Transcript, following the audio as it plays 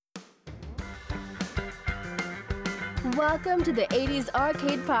Welcome to the 80s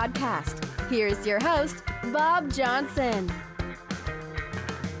Arcade Podcast. Here's your host, Bob Johnson.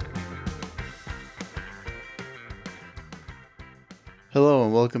 Hello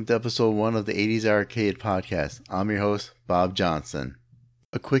and welcome to episode 1 of the 80s Arcade Podcast. I'm your host, Bob Johnson.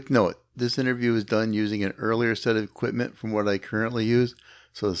 A quick note, this interview is done using an earlier set of equipment from what I currently use,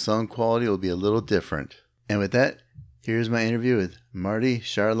 so the sound quality will be a little different. And with that, here's my interview with Marty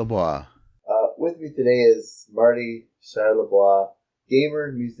Charlebois. With me today is Marty Charlebois,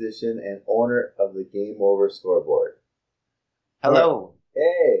 gamer, musician, and owner of the Game Over Scoreboard. Hello.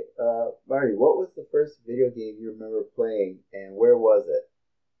 Hey, Marty, what was the first video game you remember playing, and where was it?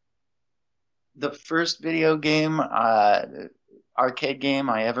 The first video game, arcade game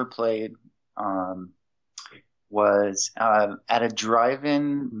I ever played was at a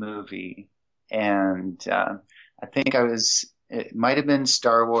drive-in movie, and I think it might have been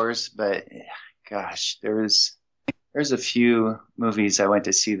Star Wars, but gosh, there's a few movies I went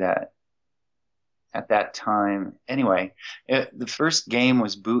to see that at that time. Anyway, the first game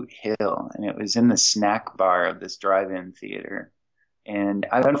was Boot Hill, and it was in the snack bar of this drive-in theater. And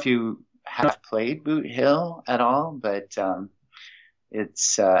I don't know if you have played Boot Hill at all, but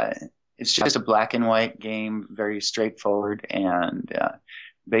it's just a black and white game, very straightforward, and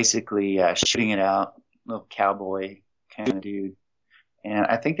basically shooting it out, little cowboy kind of dude. And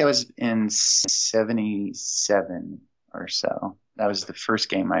I think that was in 77 or so. That was the first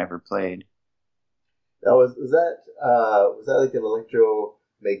game I ever played. Was that like an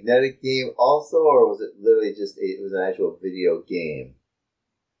electromagnetic game also, or was it literally just it was an actual video game?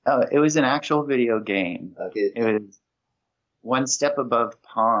 Oh, it was an actual video game. Okay. It was one step above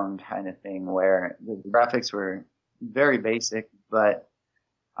Pong kind of thing, where the graphics were very basic, but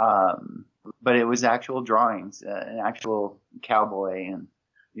it was actual drawings, an actual cowboy, and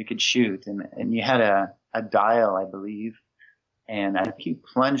you could shoot, and you had a dial, I believe, and I think you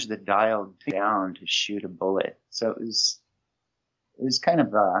plunged the dial down to shoot a bullet. So it was kind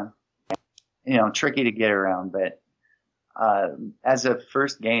of tricky to get around, but as a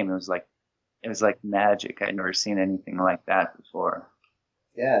first game, it was like magic. I'd never seen anything like that before.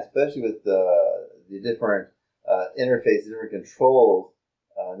 Yeah, especially with the different interfaces, different controls.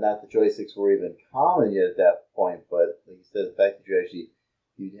 Not the joysticks were even common yet at that point, but like you said, the fact that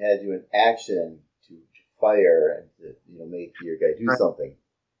you had to do an action to fire and to make your guy do something.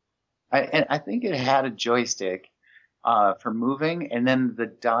 I think it had a joystick for moving, and then the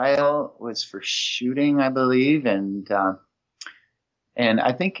dial was for shooting, I believe, and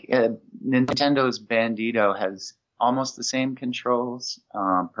I think Nintendo's Bandito has almost the same controls,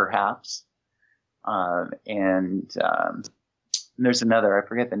 perhaps, and there's another, I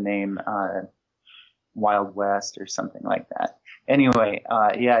forget the name, Wild West or something like that. Anyway,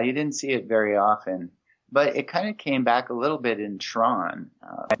 you didn't see it very often, but it kind of came back a little bit in Tron.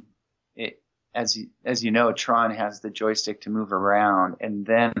 As you know, Tron has the joystick to move around, and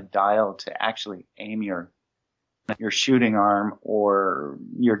then a dial to actually aim your shooting arm or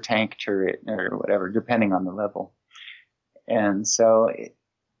your tank turret or whatever, depending on the level. And so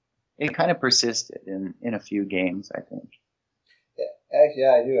it kind of persisted in a few games, I think. Actually,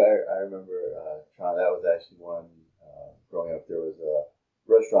 yeah, I do. I remember Tron. That was actually one. Growing up, there was a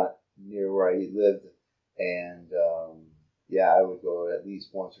restaurant near where I lived, and I would go at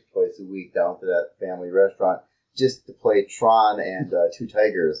least once or twice a week down to that family restaurant just to play Tron and Two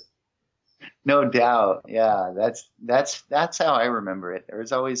Tigers. No doubt, yeah. That's how I remember it. There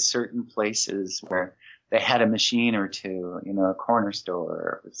was always certain places where they had a machine or two, a corner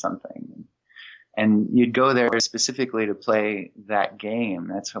store or something. And you'd go there specifically to play that game.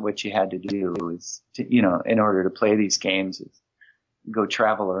 That's what you had to do was, in order to play these games, is go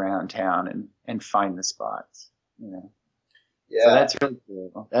travel around town and find the spots. Yeah. So that's really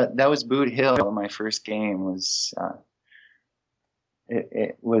cool. That was Boot Hill. My first game was.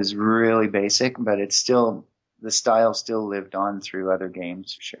 It was really basic, but the style still lived on through other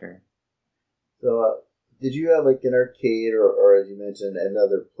games for sure. So, did you have like an arcade or as you mentioned,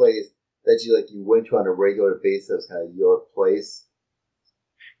 another place that you went to on a regular basis that was kind of your place?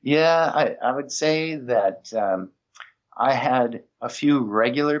 Yeah, I would say that I had a few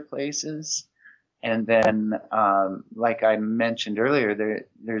regular places, and then like I mentioned earlier,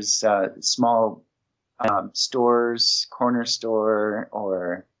 there's small stores, corner store,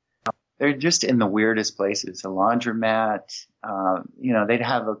 or they're just in the weirdest places. A laundromat, they'd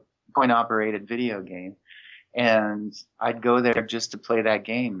have a coin-operated video game, and I'd go there just to play that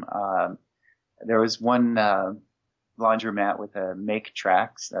game. There was one laundromat with a Make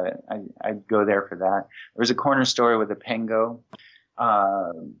Tracks. I'd go there for that. There was a corner store with a Pengo.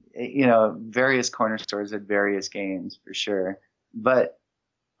 Various corner stores had various games for sure. But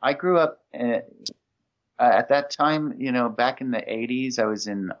I grew up at that time, back in the 80s, I was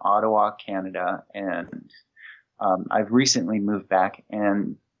in Ottawa, Canada, and I've recently moved back,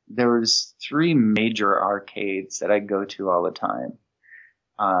 and there was 3 major arcades that I go to all the time.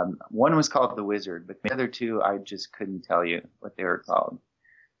 One was called The Wizard, but the other 2, I just couldn't tell you what they were called.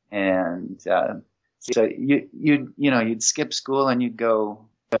 And so you'd skip school and you'd go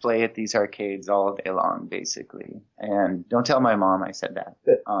play at these arcades all day long, basically. And don't tell my mom I said that.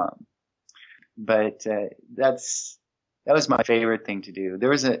 But that was my favorite thing to do.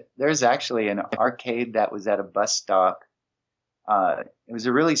 There's actually an arcade that was at a bus stop. It was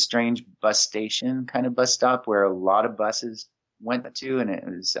a really strange bus station kind of bus stop where a lot of buses went to, and it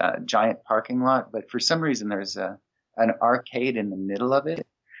was a giant parking lot. But for some reason, there's an arcade in the middle of it,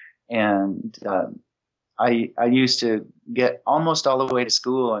 and I used to get almost all the way to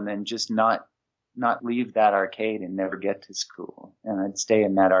school and then just not leave that arcade and never get to school. And I'd stay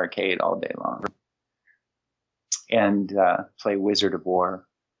in that arcade all day long and play Wizard of War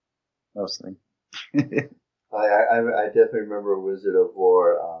mostly. I definitely remember Wizard of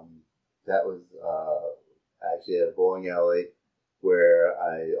War. That was actually at a bowling alley where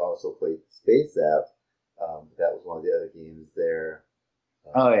I also played Space Zap. That was one of the other games there.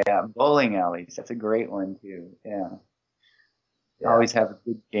 Oh yeah, bowling alleys. That's a great one too. Yeah. Always have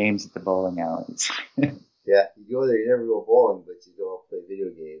good games at the bowling alleys. Yeah, you go there, you never go bowling, but you go play video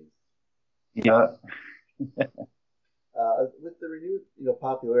games. Yeah. With the renewed,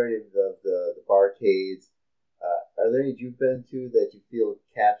 popularity of the barcades, are there any you've been to that you feel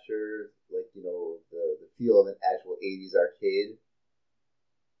capture, like, the feel of an actual 80s arcade?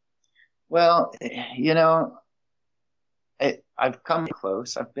 Well, I've come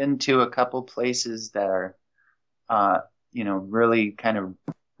close. I've been to a couple places that are, really kind of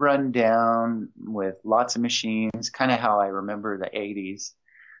run down with lots of machines, kind of how I remember the 80s.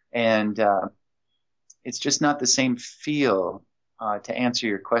 And it's just not the same feel, to answer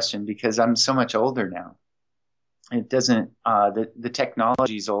your question, because I'm so much older now. It doesn't, the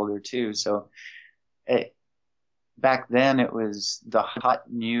technology's older too. So back then it was the hot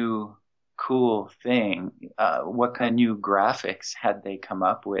new cool thing. What kind of new graphics had they come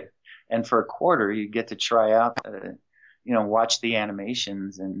up with? And for $0.25, you get to try out, watch the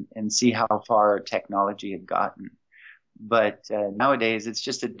animations and see how far technology had gotten. But nowadays, it's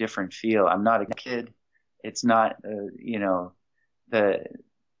just a different feel. I'm not a kid. It's not,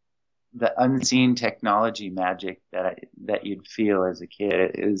 the unseen technology magic that you'd feel as a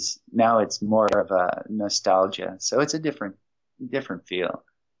kid now it's more of a nostalgia. So it's a different feel.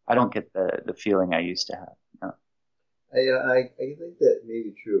 I don't get the feeling I used to have. No. I think that may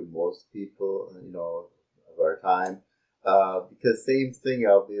be true of most people, of our time. Because same thing,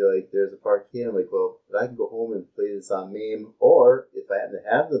 I'll be like, there's a party, I'm like, well, I can go home and play this on MAME, or if I happen to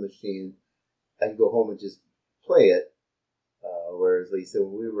have the machine, I can go home and just play it. Whereas, like you said,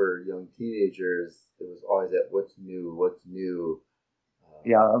 when we were young teenagers, it was always that what's new.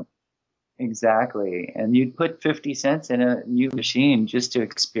 Yeah, exactly. And you'd put 50 cents in a new machine just to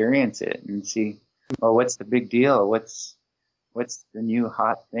experience it and see, well, what's the big deal? What's the new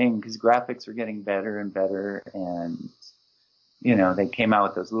hot thing? Because graphics were getting better and better, and they came out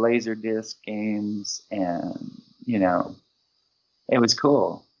with those Laserdisc games, and it was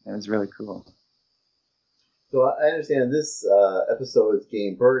cool. It was really cool. So I understand this episode's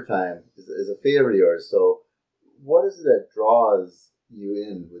game, Burger Time, is a favorite of yours. So what is it that draws you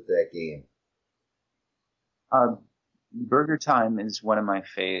in with that game? Burger Time is one of my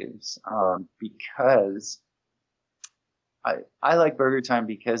faves, because I like Burger Time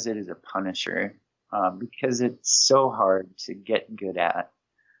because it is a punisher, because it's so hard to get good at.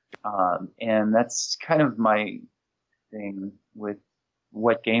 And that's kind of my thing with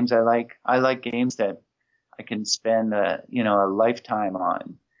what games I like. I like games that I can spend a lifetime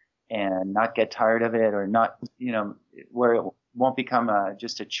on and not get tired of it, or not, where it won't become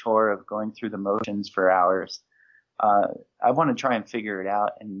just a chore of going through the motions for hours. I want to try and figure it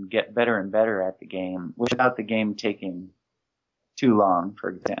out and get better and better at the game without the game taking too long, for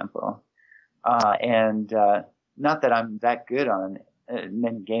example. And not that I'm that good on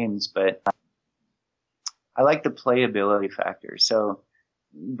many games, but I like the playability factor. So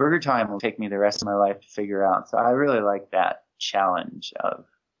Burger Time will take me the rest of my life to figure out. So I really like that challenge of,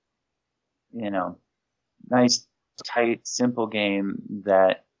 nice, tight, simple game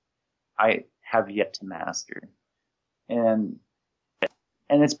that I have yet to master. And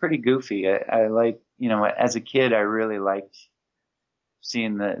it's pretty goofy. I like, as a kid, I really liked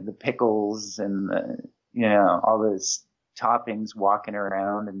seeing the pickles and all this toppings walking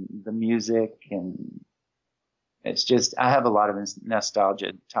around and the music, and it's just, I have a lot of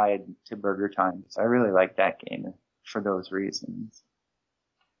nostalgia tied to Burger Time. So I really like that game for those reasons.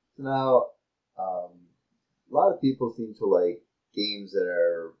 Now, a lot of people seem to like games that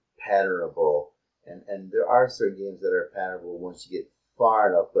are patternable, and there are certain games that are patternable once you get far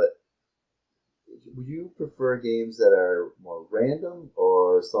enough, but would you prefer games that are more random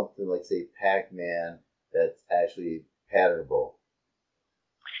or something like, say, Pac-Man that's actually patternable?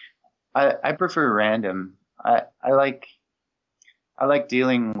 I prefer random. I like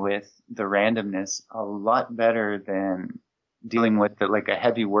dealing with the randomness a lot better than dealing with like a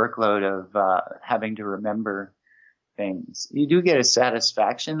heavy workload of having to remember things. You do get a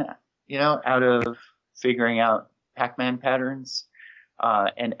satisfaction, out of figuring out Pac-Man patterns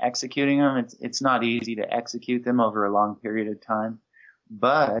and executing them. It's not easy to execute them over a long period of time.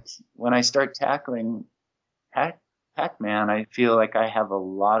 But when I start tackling Pac-Man, I feel like I have a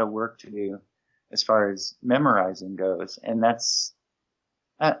lot of work to do as far as memorizing goes. And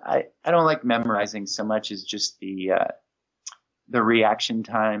I don't like memorizing so much as just the reaction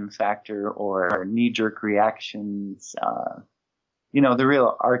time factor or knee-jerk reactions, the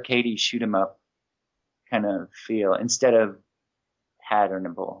real arcadey shoot 'em up kind of feel instead of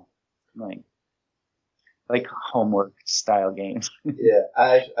patternable, like homework style games. Yeah,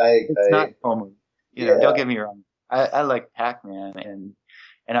 It's not homework. Yeah. Don't get me wrong. I like Pac-Man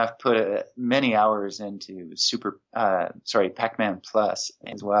and I've put many hours into Pac-Man Plus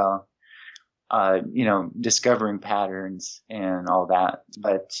as well. Discovering patterns and all that.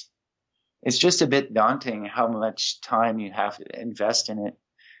 But it's just a bit daunting how much time you have to invest in it,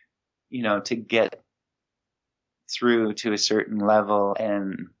 to get through to a certain level.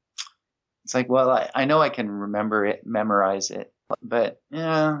 And it's like, well, I know I can memorize it, but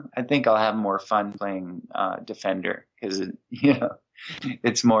I think I'll have more fun playing Defender because,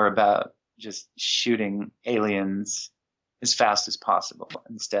 it's more about just shooting aliens as fast as possible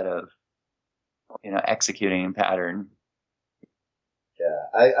instead of executing a pattern. Yeah,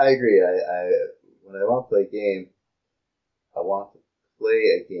 I agree. I when I want to play a game, I want to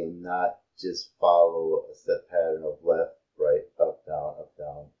play a game, not just follow a set pattern of left, right, up,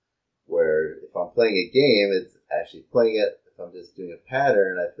 down. Where if I'm playing a game, it's actually playing it. If I'm just doing a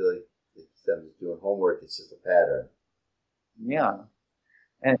pattern, I feel like instead of just doing homework, it's just a pattern. Yeah.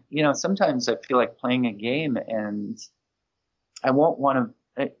 And, sometimes I feel like playing a game and I won't want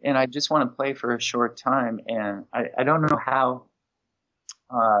to, and I just want to play for a short time. And I don't know how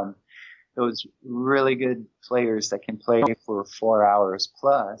those really good players that can play for 4 hours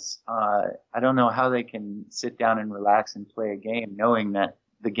plus, I don't know how they can sit down and relax and play a game knowing that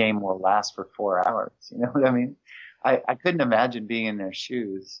the game will last for 4 hours. You know what I mean? I couldn't imagine being in their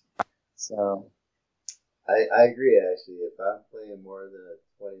shoes. So I agree, actually. If I'm playing more than a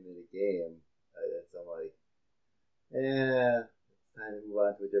 20-minute game, I'm like, it's time to move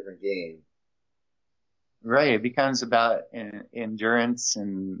on to a different game. right, it becomes about endurance,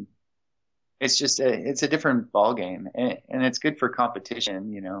 and it's just it's a different ball game, and it's good for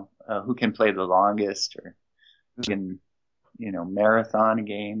competition. Who can play the longest, or who can marathon a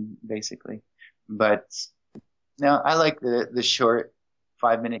game basically. But now I like the short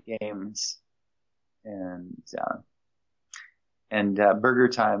 5-minute games, and Burger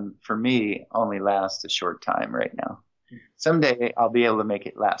Time for me only lasts a short time right now. Someday I'll be able to make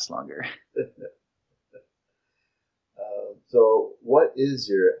it last longer. So, what is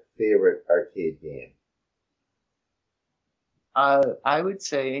your favorite arcade game? I would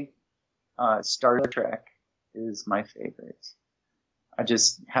say Star Trek is my favorite. I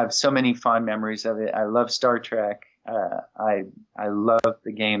just have so many fond memories of it. I love Star Trek. I loved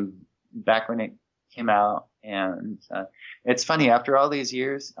the game back when it came out, and it's funny after all these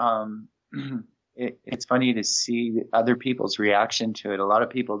years. It's funny to see other people's reaction to it. A lot of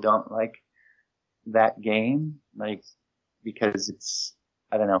people don't like that game, because it's,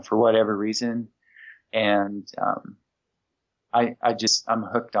 I don't know, for whatever reason, and I'm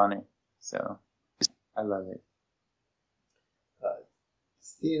hooked on it. So I love it.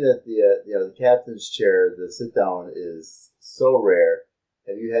 Seeing that the captain's chair, the sit down is so rare.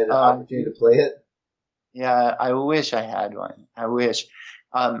 Have you had an opportunity to play it? Yeah, I wish I had one. I wish.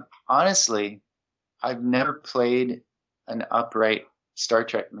 Honestly, I've never played an upright Star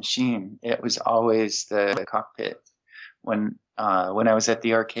Trek machine. It was always the cockpit. When I was at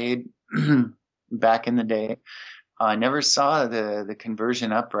the arcade back in the day, I never saw the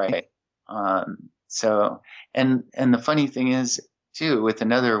conversion upright. So, and the funny thing is too, with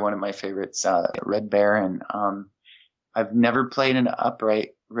another one of my favorites, Red Baron, I've never played an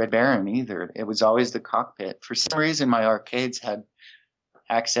upright Red Baron either. It was always the cockpit. For some reason, my arcades had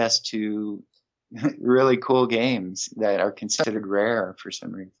access to really cool games that are considered rare for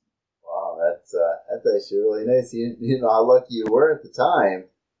some reason. Wow, that's actually really nice. You know how lucky you were at the time.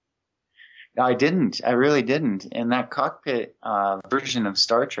 No, I didn't. I really didn't. In that cockpit version of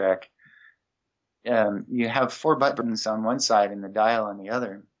Star Trek, you have 4 buttons on one side and the dial on the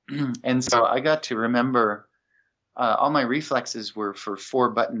other. And so I got to remember all my reflexes were for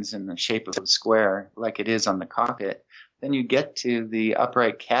 4 buttons in the shape of a square, like it is on the cockpit. Then you get to the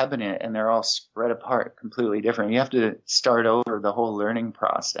upright cabinet and they're all spread apart, completely different. You have to start over the whole learning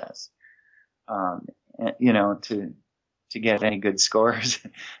process, to get any good scores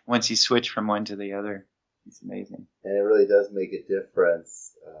once you switch from one to the other. It's amazing. And it really does make a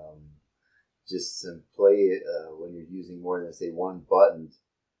difference. Just in play when you're using more than, say, one button.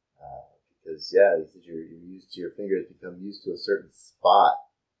 Because, you're used to your fingers become used to a certain spot.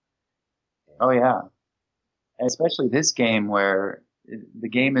 Oh, yeah. Especially this game where the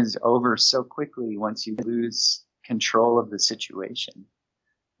game is over so quickly once you lose control of the situation.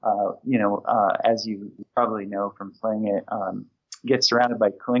 As you probably know from playing it, get surrounded by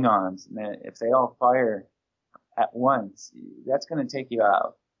Klingons. And if they all fire at once, that's going to take you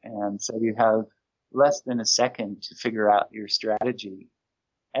out. And so you have less than a second to figure out your strategy,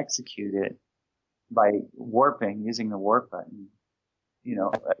 execute it by warping, using the warp button,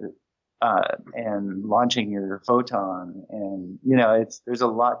 and launching your photon. And, there's a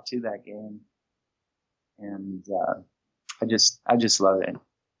lot to that game. And, I just love it.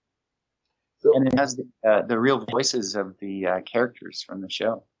 So, and it has the real voices of the characters from the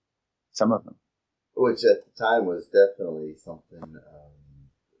show, some of them. Which at the time was definitely something.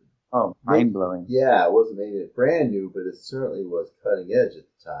 Mind-blowing. Yeah, it wasn't maybe brand new, but it certainly was cutting edge at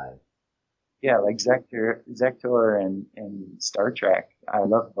the time. Yeah, like Zektor and Star Trek. I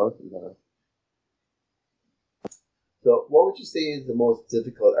love both of those. So, what would you say is the most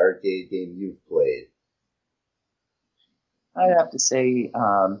difficult arcade game you've played? I'd have to say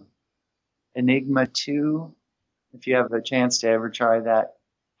Enigma 2. If you have a chance to ever try that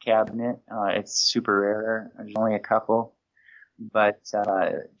cabinet, it's super rare. There's only a couple. But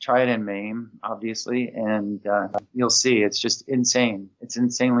try it in MAME, obviously, and you'll see it's just insane. It's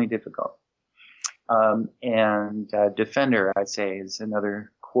insanely difficult. And Defender, I'd say, is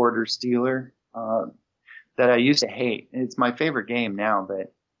another quarter stealer that I used to hate. It's my favorite game now,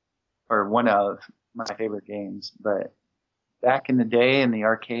 or one of my favorite games. But back in the day in the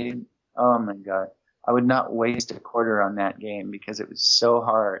arcade, oh my God, I would not waste a quarter on that game because it was so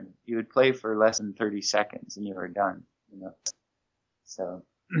hard. You would play for less than 30 seconds and you were done. So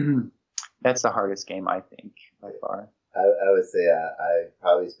that's the hardest game, I think, by far. I would say I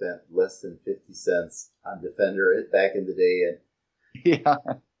probably spent less than 50 cents on Defender back in the day. Yeah.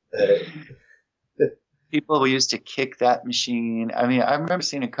 People used to kick that machine. I mean, I remember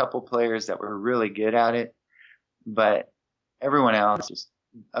seeing a couple players that were really good at it, but everyone else just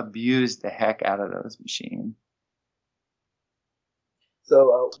abused the heck out of those machines.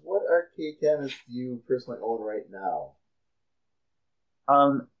 So what arcade cabinets do you personally own right now?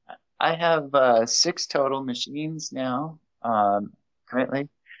 I have 6 total machines now, currently.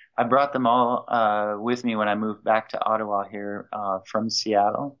 I brought them all with me when I moved back to Ottawa here from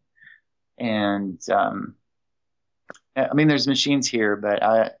Seattle. And I mean, there's machines here,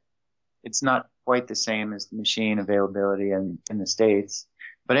 but it's not quite the same as the machine availability in the States.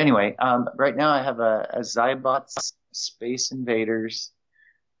 But anyway, right now I have a Zybots Space Invaders,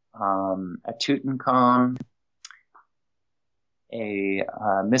 a Tutankhamun, a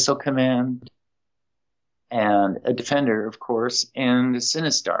Missile Command, and a Defender, of course, and a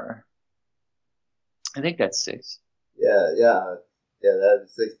Sinistar. I think that's 6. Yeah,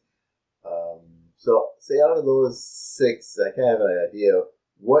 that's 6. So, say out of those 6, I kind of have an idea.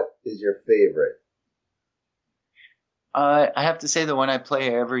 What is your favorite? I have to say the one I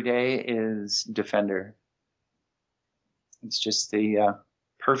play every day is Defender. It's just the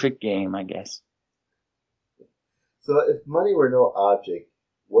perfect game, I guess. So, if money were no object,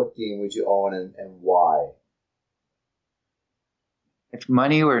 what game would you own and why? If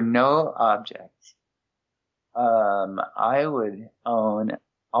money were no object, I would own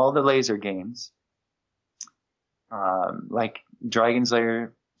all the laser games, like Dragon's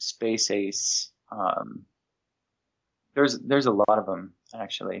Lair, Space Ace. There's a lot of them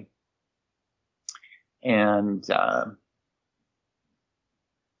actually, and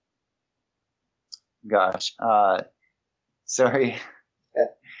sorry.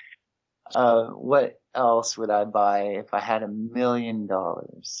 What else would I buy if I had $1 million?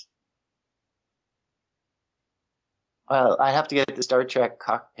 Well, I have to get the Star Trek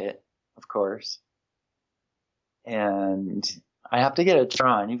cockpit, of course, and I have to get a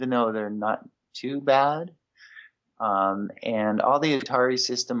Tron, even though they're not too bad. And all the Atari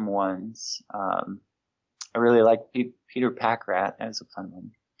System ones. I really like Peter Packrat. That's a fun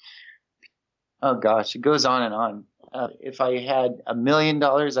one. Oh gosh, it goes on and on. If I had $1 million,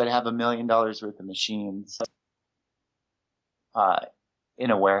 I'd have $1 million worth of machines in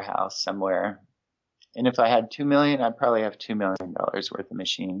a warehouse somewhere. And if I had 2 million, I'd probably have $2 million worth of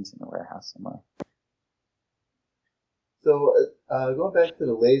machines in a warehouse somewhere. So going back to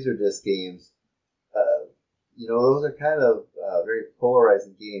the Laserdisc games, those are kind of very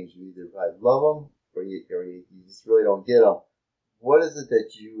polarizing games. You either love them or you just really don't get them. What is it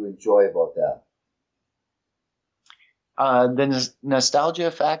that you enjoy about that? The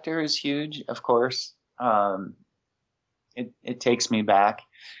nostalgia factor is huge, of course. It takes me back,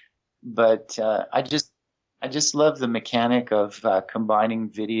 but I just love the mechanic of combining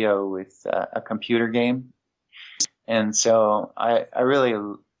video with a computer game, and so I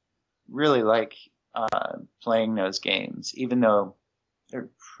really like playing those games, even though they're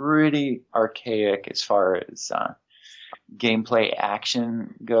pretty archaic as far as gameplay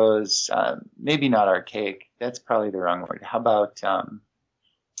action goes. Maybe not archaic. That's probably the wrong word. How about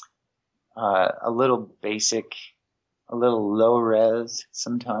a little basic, a little low res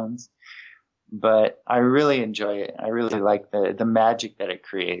sometimes? But I really enjoy it. I really like the magic that it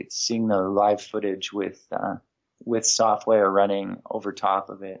creates, seeing the live footage with software running over top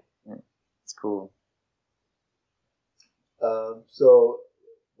of it. It's cool. So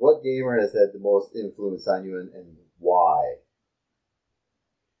what gamer has had the most influence on you and why?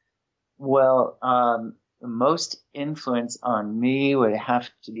 Well, the most influence on me would have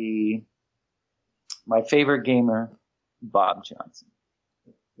to be my favorite gamer, Bob Johnson.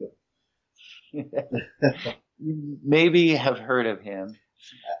 You maybe have heard of him.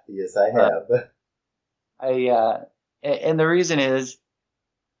 Yes, I have. And the reason is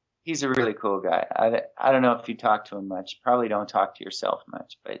he's a really cool guy. I don't know if you talk to him much. Probably don't talk to yourself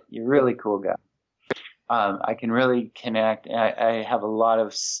much, but you're a really cool guy. I can really connect. I have a lot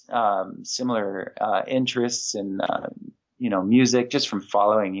of similar interests in music just from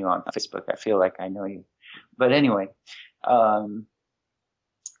following you on Facebook. I feel like I know you. But anyway,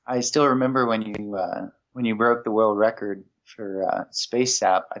 I still remember when you broke the world record for Space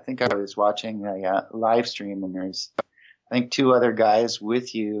Sap. I think I was watching a live stream, and there's I think 2 other guys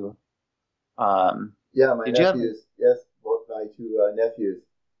with you. Yeah, my nephews. Yes, both my 2 nephews.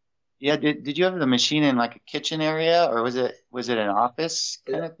 Yeah, did you have the machine in like a kitchen area, or was it an office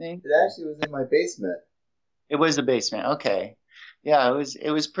kind of thing? It actually was in my basement. It was the basement. Okay. Yeah,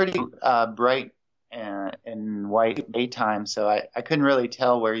 it was pretty bright and white daytime, so I couldn't really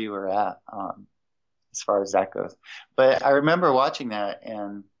tell where you were at as far as that goes. But I remember watching that,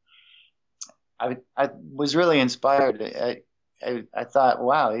 and I was really inspired. I thought,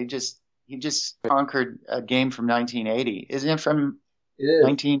 wow, he just conquered a game from 1980. Isn't it from It is.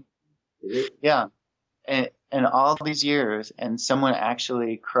 19? It is. Yeah. And all these years, and someone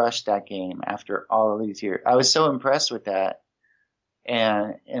actually crushed that game after all of these years. I was so impressed with that,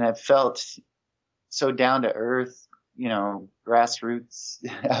 and I felt so down to earth, grassroots.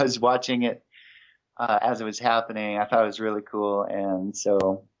 I was watching it as it was happening. I thought it was really cool, and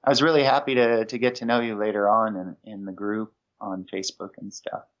so I was really happy to get to know you later on in the group on Facebook and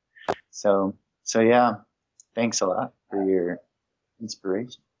stuff. So yeah, thanks a lot for your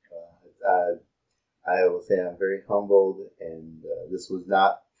inspiration. I will say I'm very humbled, and this was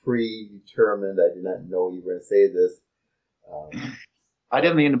not predetermined. I did not know you were going to say this. I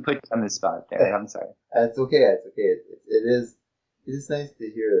didn't mean to put you on the spot there. I'm sorry. It's okay. It's okay. It is nice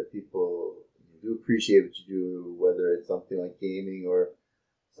to hear that people do appreciate what you do, whether it's something like gaming or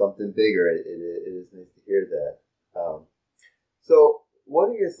something bigger. It is nice to hear that. So, what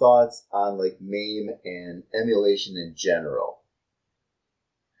are your thoughts on like MAME and emulation in general?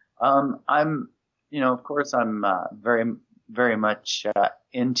 Of course, I'm very, very much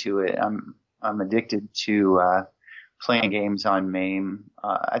into it. I'm addicted to playing games on MAME.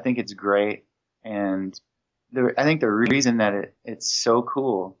 I think it's great, and I think the reason that it's so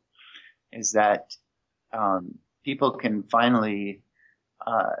cool is that people can finally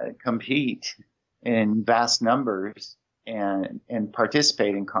compete in vast numbers and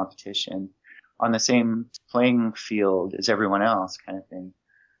participate in competition on the same playing field as everyone else, kind of thing.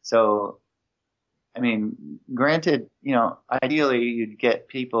 So, I mean, granted, ideally you'd get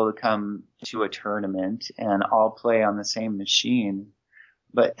people to come to a tournament and all play on the same machine,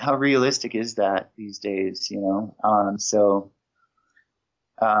 but how realistic is that these days, So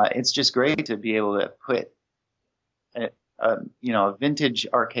it's just great to be able to put a vintage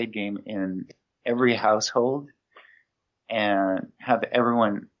arcade game in every household and have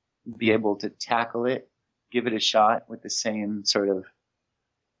everyone be able to tackle it, give it a shot with the same sort of,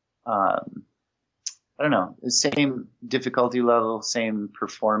 the same difficulty level, same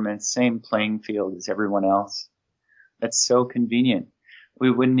performance, same playing field as everyone else. That's so convenient. We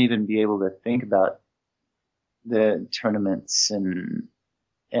wouldn't even be able to think about the tournaments and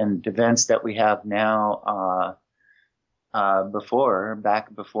events that we have now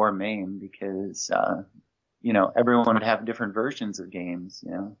back before MAME, because everyone would have different versions of games,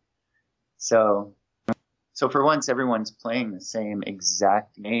 So for once, everyone's playing the same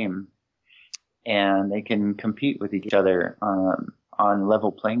exact game, and they can compete with each other on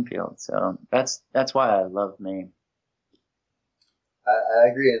level playing field. So that's why I love MAME. I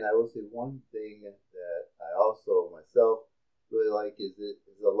agree, and I will say one thing that I also myself really like is it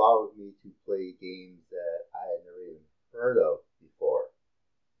has allowed me to play games that I had never even heard of before.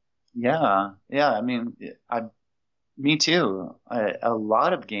 Yeah. I mean, me too. A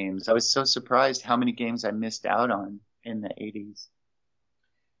lot of games. I was so surprised how many games I missed out on in the 80s.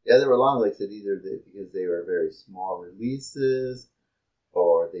 Yeah, there were a lot, like I said, either because they were very small releases,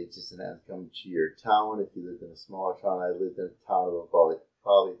 or they just didn't come to your town. If you lived in a smaller town, I lived in a town of about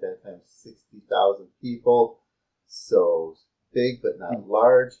probably at that time 60,000 people, so big but not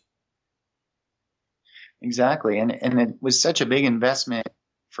large. Exactly, and it was such a big investment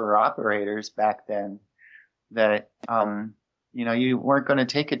for operators back then that you weren't going to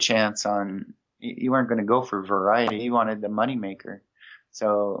take a chance on. You weren't going to go for variety. You wanted the moneymaker.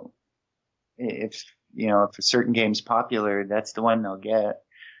 So if a certain game's popular, that's the one they'll get.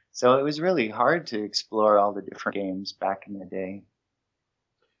 So it was really hard to explore all the different games back in the day.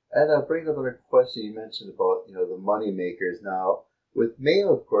 And bring up another question you mentioned about the money makers. Now with MAME,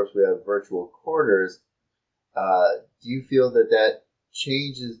 of course, we have virtual quarters. Do you feel that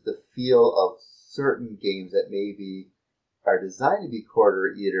changes the feel of certain games that maybe are designed to be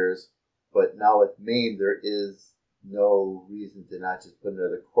quarter eaters, but now with MAME there is no reason to not just put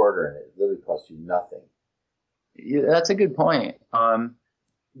another quarter in it? It literally costs you nothing. Yeah, that's a good point.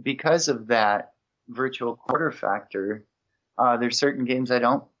 Because of that virtual quarter factor, there's certain games I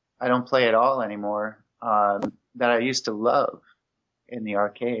don't play at all anymore that I used to love in the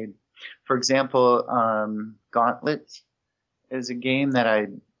arcade. For example, Gauntlet is a game that I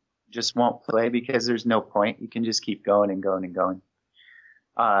just won't play because there's no point. You can just keep going and going and going.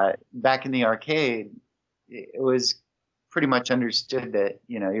 Back in the arcade, it was pretty much understood that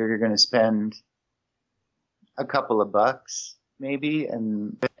you're going to spend a couple of bucks maybe,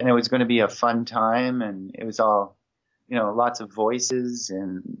 and it was going to be a fun time, and it was all lots of voices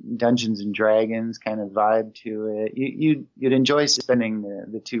and Dungeons and Dragons kind of vibe to it. You'd enjoy spending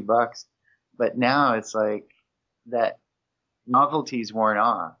the $2, but now it's like that novelty's worn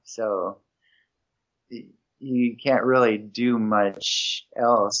off, so you can't really do much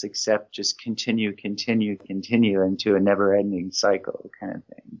else except just continue into a never-ending cycle kind of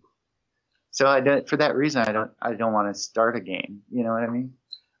thing. So for that reason, I don't want to start a game. You know what I mean?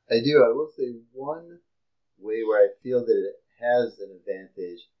 I do. I will say one way where I feel that it has an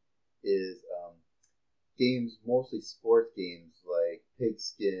advantage is games, mostly sports games like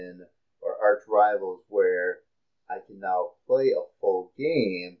Pigskin or Arch Rivals, where I can now play a full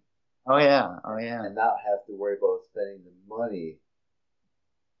game. Oh yeah. And not have to worry about spending the money.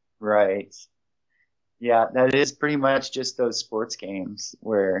 Right. Yeah, that is pretty much just those sports games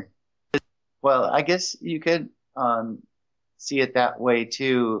where, well, I guess you could see it that way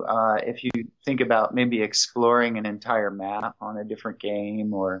too. If you think about maybe exploring an entire map on a different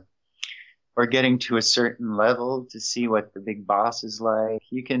game, or getting to a certain level to see what the big boss is like,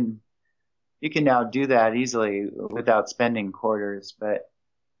 you can now do that easily without spending quarters. But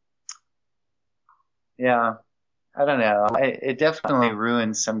yeah, I don't know. It definitely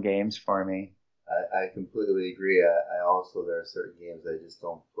ruins some games for me. I completely agree. I also, there are certain games I just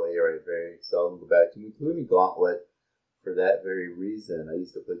don't play, or I very seldom go back to, including Gauntlet, for that very reason. I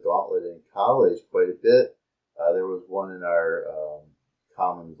used to play Gauntlet in college quite a bit. There was one in our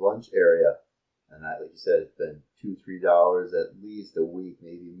commons lunch area, and like you said, it's been $2-3 at least a week,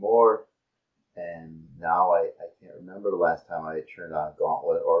 maybe more. And now I can't remember the last time I turned on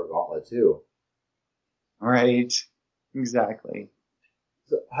Gauntlet or Gauntlet 2. Right, exactly.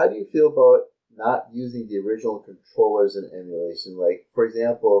 So how do you feel about not using the original controllers in emulation? Like, for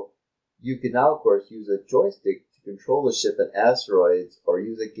example, you can now, of course, use a joystick to control the ship in Asteroids, or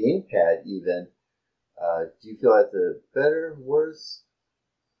use a gamepad even. Do you feel that's a better, worse?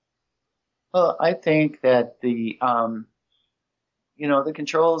 Well, I think that the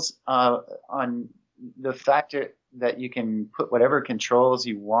controls on the that you can put whatever controls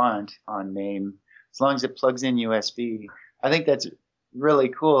you want on MAME as long as it plugs in USB. I think that's really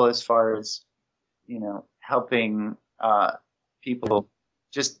cool as far as, helping people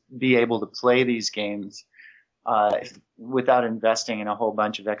just be able to play these games without investing in a whole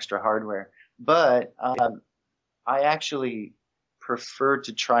bunch of extra hardware. But I actually prefer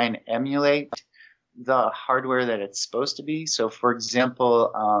to try and emulate the hardware that it's supposed to be. So, for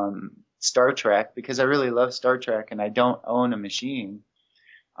example, Star Trek, because I really love Star Trek and I don't own a machine,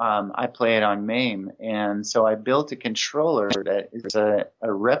 I play it on MAME. And so I built a controller that is a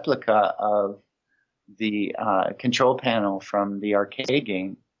replica of the control panel from the arcade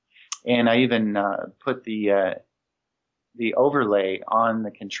game. And I even put the overlay on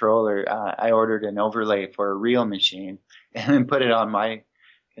the controller. I ordered an overlay for a real machine and then put it on my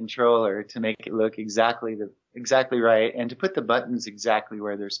controller to make it look exactly right and to put the buttons exactly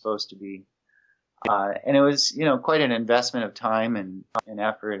where they're supposed to be. And it was, quite an investment of time and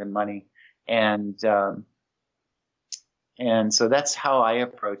effort and money. And so that's how I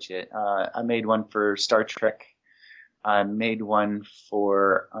approach it. I made one for Star Trek. I made one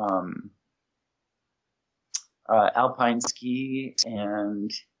for Alpine Ski,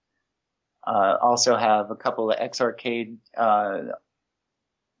 and also have a couple of X-Arcade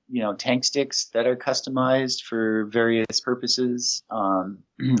tank sticks that are customized for various purposes. I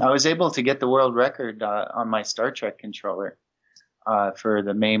was able to get the world record on my Star Trek controller for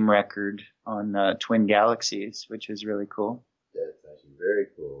the MAME record on Twin Galaxies, which is really cool. That's actually very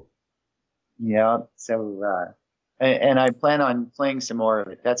cool. Yeah, so and I plan on playing some more of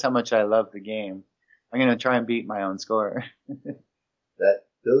it. That's how much I love the game. I'm going to try and beat my own score. That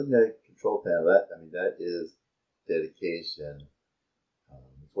building that control panel, that is dedication.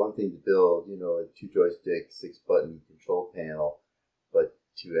 It's one thing to build, a 2-joystick, 6-button control panel, but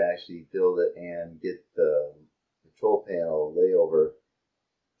to actually build it and get the control panel layover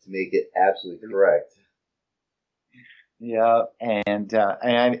to make it absolutely correct. Yeah, and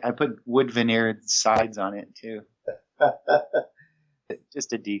I put wood veneered sides on it too.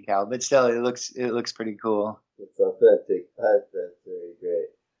 Just a decal, but still, it looks pretty cool. It's authentic. That's very great.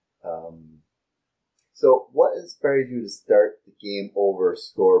 So, what inspired you to start the Game Over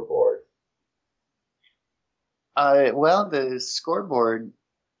scoreboard? Well, the scoreboard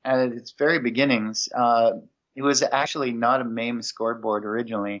at its very beginnings, it was actually not a MAME scoreboard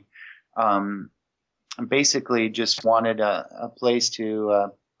originally. I basically just wanted a place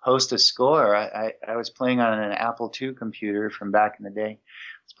to post a score. I was playing on an Apple II computer from back in the day. I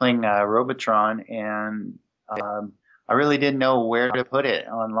was playing Robotron, and I really didn't know where to put it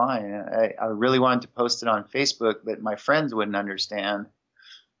online. I really wanted to post it on Facebook, but my friends wouldn't understand.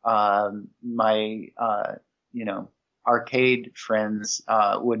 My arcade friends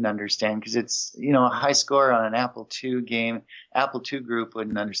wouldn't understand because it's, a high score on an Apple II game. Apple II group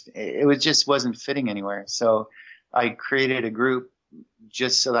wouldn't understand. Just wasn't fitting anywhere. So I created a group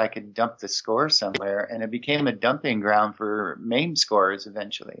just so that I could dump the score somewhere, and it became a dumping ground for MAME scores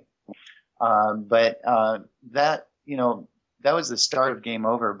eventually. But that was the start of Game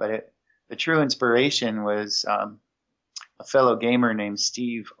Over. But the true inspiration was a fellow gamer named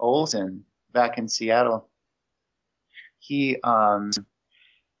Steve Olsen back in Seattle. He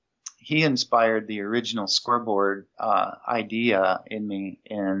inspired the original scoreboard idea in me,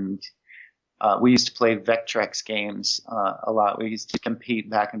 and we used to play Vectrex games a lot. We used to compete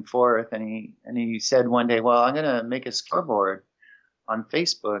back and forth, and he said one day, "Well, I'm gonna make a scoreboard on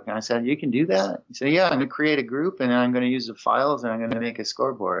Facebook." And I said, "You can do that?" He said, "Yeah, I'm gonna create a group, and then I'm gonna use the files, and I'm gonna make a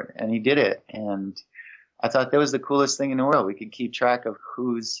scoreboard." And he did it, and I thought that was the coolest thing in the world. We could keep track of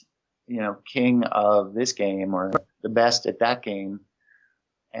who's king of this game or the best at that game,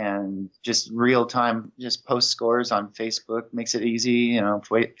 and just real time, just post scores on Facebook. Makes it easy.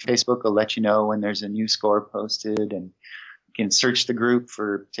 Facebook will let you know when there's a new score posted, and you can search the group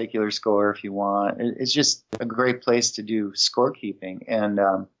for a particular score if you want. It's just a great place to do scorekeeping.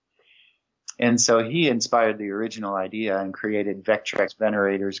 And so he inspired the original idea and created Vectrex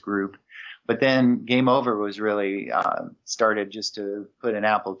Venerators group. But then Game Over was really started just to put an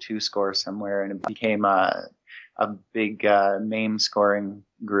Apple II score somewhere, and it became a big MAME scoring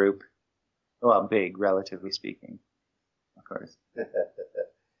group. Well, big, relatively speaking, of course.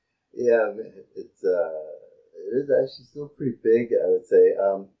 Yeah, it is actually still pretty big, I would say.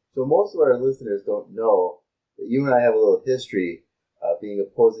 So most of our listeners don't know that you and I have a little history being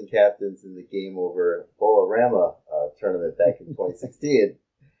opposing captains in the Game Over Bolarama tournament back in 2016.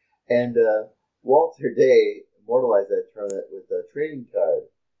 And Walter Day immortalized that tournament with a trading card.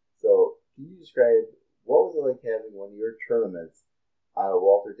 So can you describe what was it like having one of your tournaments on a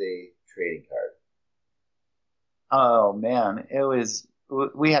Walter Day trading card? Oh man,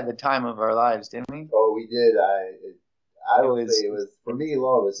 we had the time of our lives, didn't we? Oh, we did. I It would say was, it was for me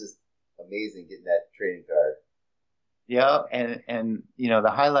alone. It was just amazing getting that trading card. yeah, and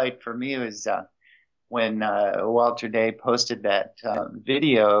the highlight for me was when Walter Day posted that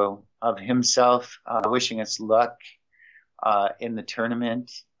video of himself wishing us luck in the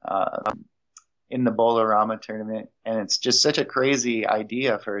tournament, in the Bowl-O-Rama tournament, and it's just such a crazy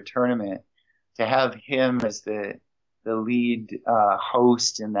idea for a tournament to have him as the lead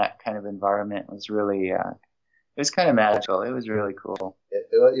host in that kind of environment was really it was kind of magical. It was really cool.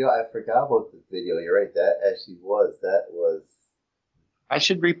 I forgot about the video. You're right. That was. I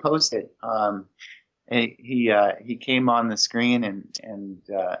should repost it. He came on the screen and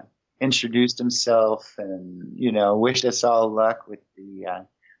introduced himself and wished us all luck with the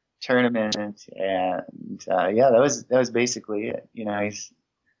tournament and yeah, that was basically it. He's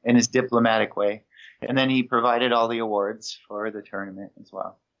in his diplomatic way, and then he provided all the awards for the tournament as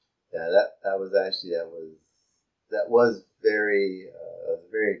well. Yeah, that was a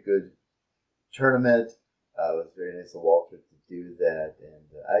very good tournament. It was very nice of Walter to do that, and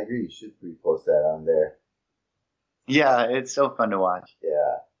I agree. You should repost that on there. Yeah, it's so fun to watch.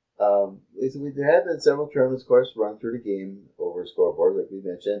 Yeah. Lisa, there have been several tournaments, of course, run through the game over scoreboard, like we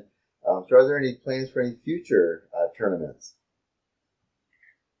mentioned. So, are there any plans for any future tournaments?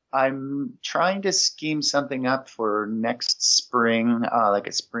 I'm trying to scheme something up for next spring, like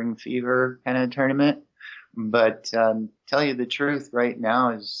a spring fever kind of tournament. But tell you the truth, right now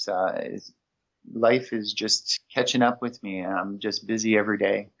is life is just catching up with me. I'm just busy every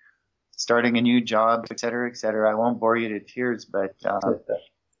day, starting a new job, et cetera, et cetera. I won't bore you to tears, but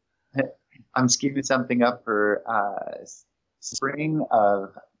I'm scheming something up for spring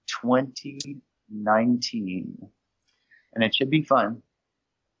of 2019, and it should be fun.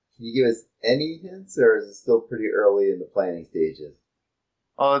 Can you give us any hints, or is it still pretty early in the planning stages?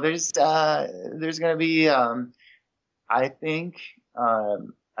 Oh, there's going to be, I think,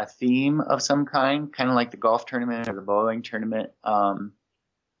 a theme of some kind of like the golf tournament or the bowling tournament.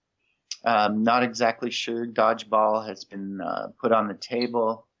 Not exactly sure. Dodgeball has been put on the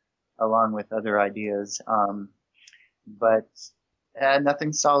table along with other ideas, but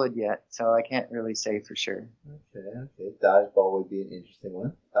nothing solid yet, so I can't really say for sure. Okay. Dodgeball would be an interesting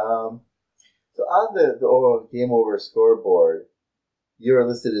one. So on the game over scoreboard, you are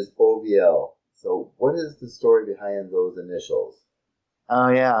listed as OVL. So what is the story behind those initials? Oh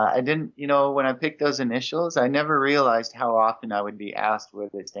yeah, I didn't. When I picked those initials, I never realized how often I would be asked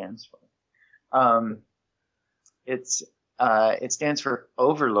what it stands for. It stands for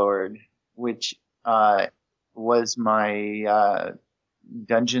Overlord, which was my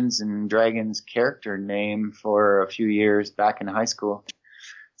Dungeons and Dragons character name for a few years back in high school.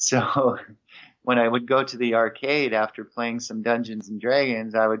 So when I would go to the arcade after playing some Dungeons and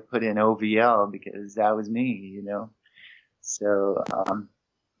Dragons, I would put in OVL because that was me, So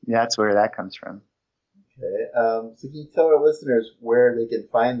that's where that comes from. Okay. So can you tell our listeners where they can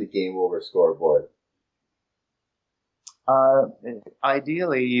find the game over scoreboard?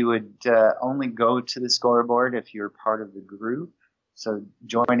 Ideally, you would only go to the scoreboard if you're part of the group. So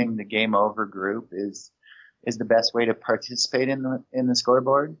joining the Game Over group is the best way to participate in the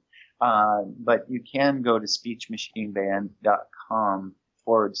scoreboard. But you can go to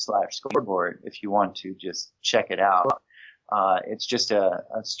speechmachineband.com/scoreboard if you want to just check it out. It's just a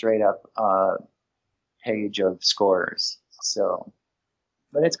straight up page of scores. So,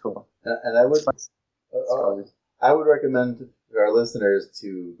 but it's cool. And I would recommend to our listeners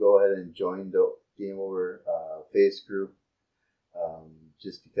to go ahead and join the Game Over Face group,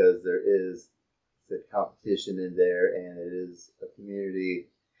 just because there is the competition in there, and it is a community,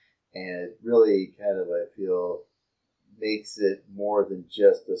 and it really kind of, I feel, makes it more than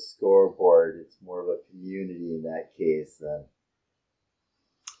just a scoreboard. It's more of a community in that case.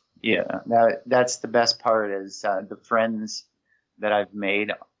 Yeah, that's the best part is the friends that I've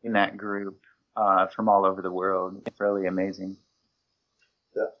made in that group from all over the world. It's really amazing.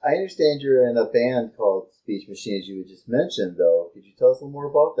 So I understand you're in a band called Speech Machine, as you had just mentioned, though. Could you tell us a little more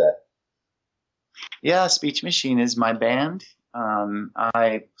about that? Yeah, Speech Machine is my band.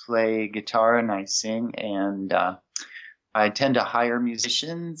 I play guitar and I sing, and I tend to hire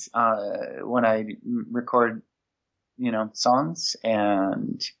musicians when I record, songs.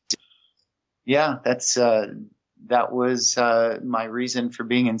 And yeah, that was my reason for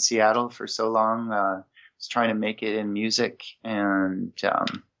being in Seattle for so long. Was trying to make it in music, and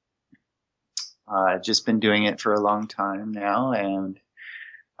just been doing it for a long time now. And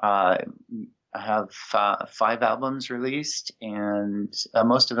have 5 albums released, and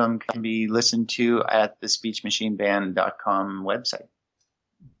most of them can be listened to at the speechmachineband.com website.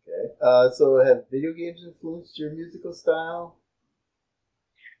 Okay. So have video games influenced your musical style?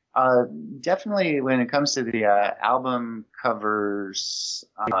 Definitely when it comes to the album covers,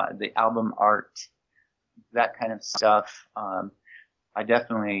 the album art, that kind of stuff, I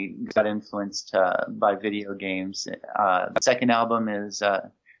definitely got influenced by video games. The second album is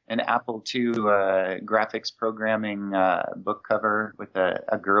an Apple II graphics programming book cover with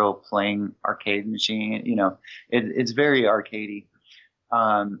a girl playing arcade machine. You know, it's very arcadey.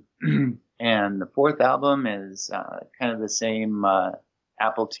 And the fourth album is kind of the same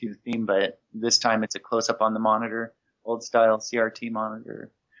Apple II theme, but this time it's a close-up on the monitor, old-style CRT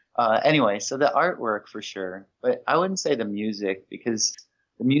monitor. Anyway, so the artwork for sure, but I wouldn't say the music, because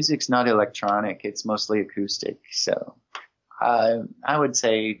the music's not electronic, it's mostly acoustic. So I would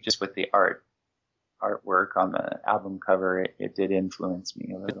say just with the artwork on the album cover, it did influence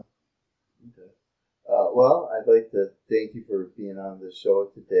me a little. Okay. Well, I'd like to thank you for being on the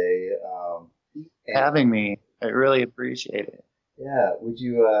show today. Having me, I really appreciate it. Yeah, would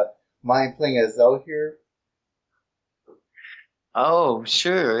you mind playing us out here? Oh,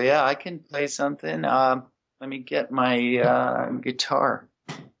 sure. Yeah, I can play something. Let me get my guitar.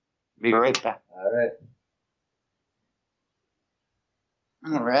 Be right back. All right.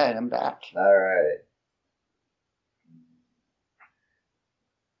 All right, I'm back. All right.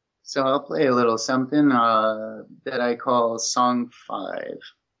 So I'll play a little something that I call Song 5.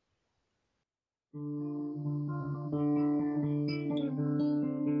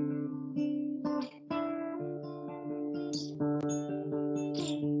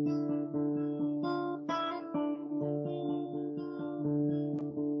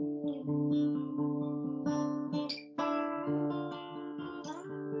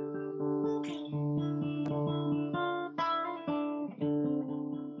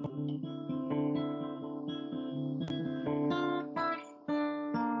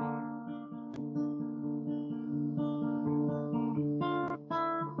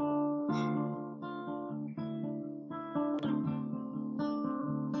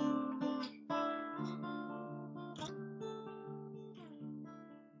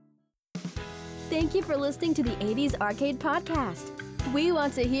 Thank you for listening to the 80s Arcade Podcast. We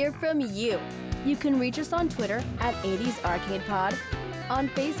want to hear from you. You can reach us on Twitter at 80s Arcade Pod, on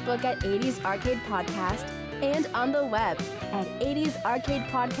Facebook at 80s Arcade Podcast, and on the web at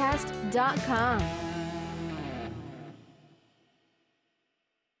 80sarcadepodcast.com.